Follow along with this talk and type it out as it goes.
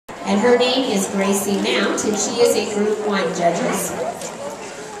And her name is Gracie Mount, and she is a Group 1 judges.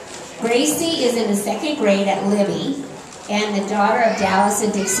 Gracie is in the 2nd grade at Libby, and the daughter of Dallas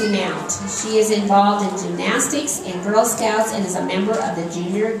and Dixie Mount. She is involved in gymnastics and Girl Scouts and is a member of the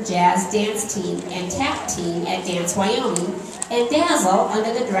Junior Jazz Dance Team and Tap Team at Dance Wyoming, and Dazzle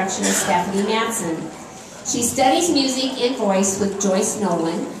under the direction of Stephanie Matson. She studies music and voice with Joyce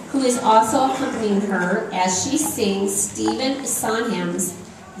Nolan, who is also accompanying her as she sings Stephen Sondheim's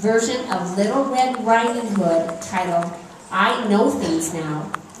version of Little Red Riding Hood titled, I Know Things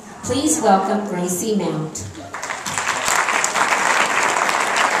Now. Please welcome Gracie Mount.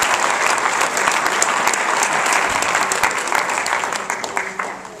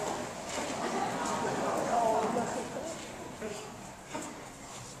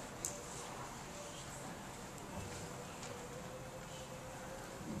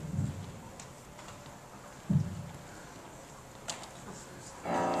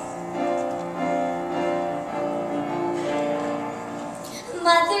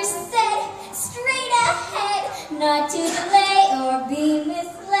 Mother said, straight ahead, not to delay or be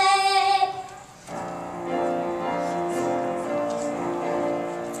misled.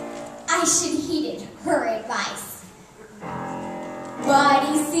 I should have heeded her advice, but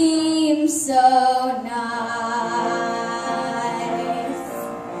he seemed so nice.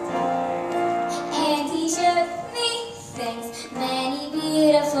 And he showed me things, many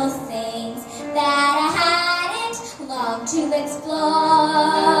beautiful things that I hadn't longed to explore.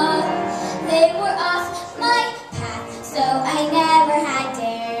 They were off my path, so I never had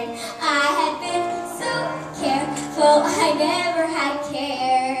dared. I had been so careful, I never had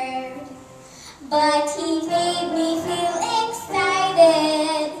cared. But he made me feel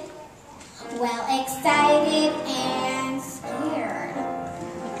excited, well, excited and scared.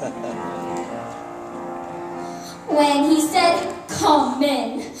 When he said, come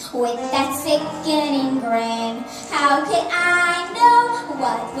in, with that sickening grin, how could I know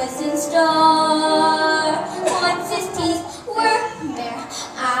what was in store? Once his teeth were bare,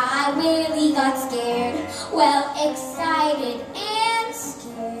 I really got scared, well, excited and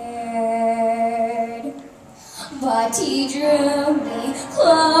scared. But he drew me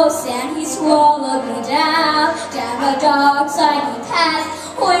close and he swallowed me down a dark slimy path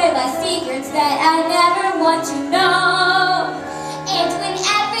where lie secrets that I never want to know. And when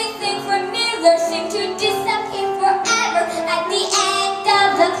everything familiar seemed to disappear forever, at the end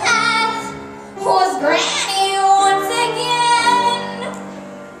of the path was Granny once again.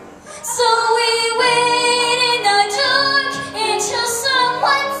 So we wait in the dark until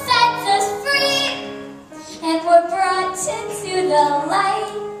someone sets us free, and we're brought into the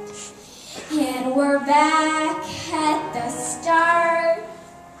light, and we're back at the start.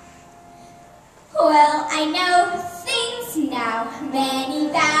 Well, I know things now, many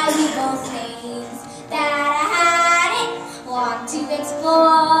valuable things that I hadn't longed to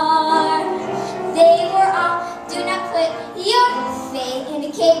explore. They were all, do not put your faith in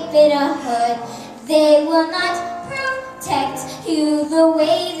a cape and a hood. They will not protect you the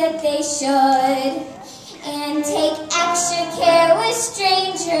way that they should. And take extra care with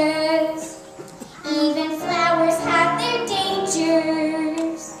strangers. Even flowers have their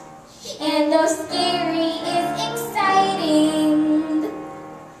dangers. And though scary is exciting,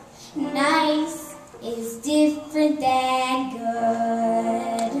 nice is different than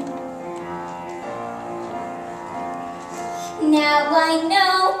good. Now I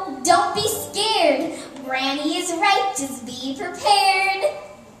know, don't be scared. Granny is right, just be prepared.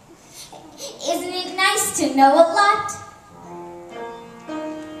 Isn't it nice to know a lot?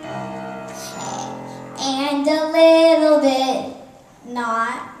 And a little bit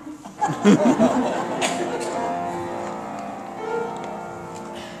not.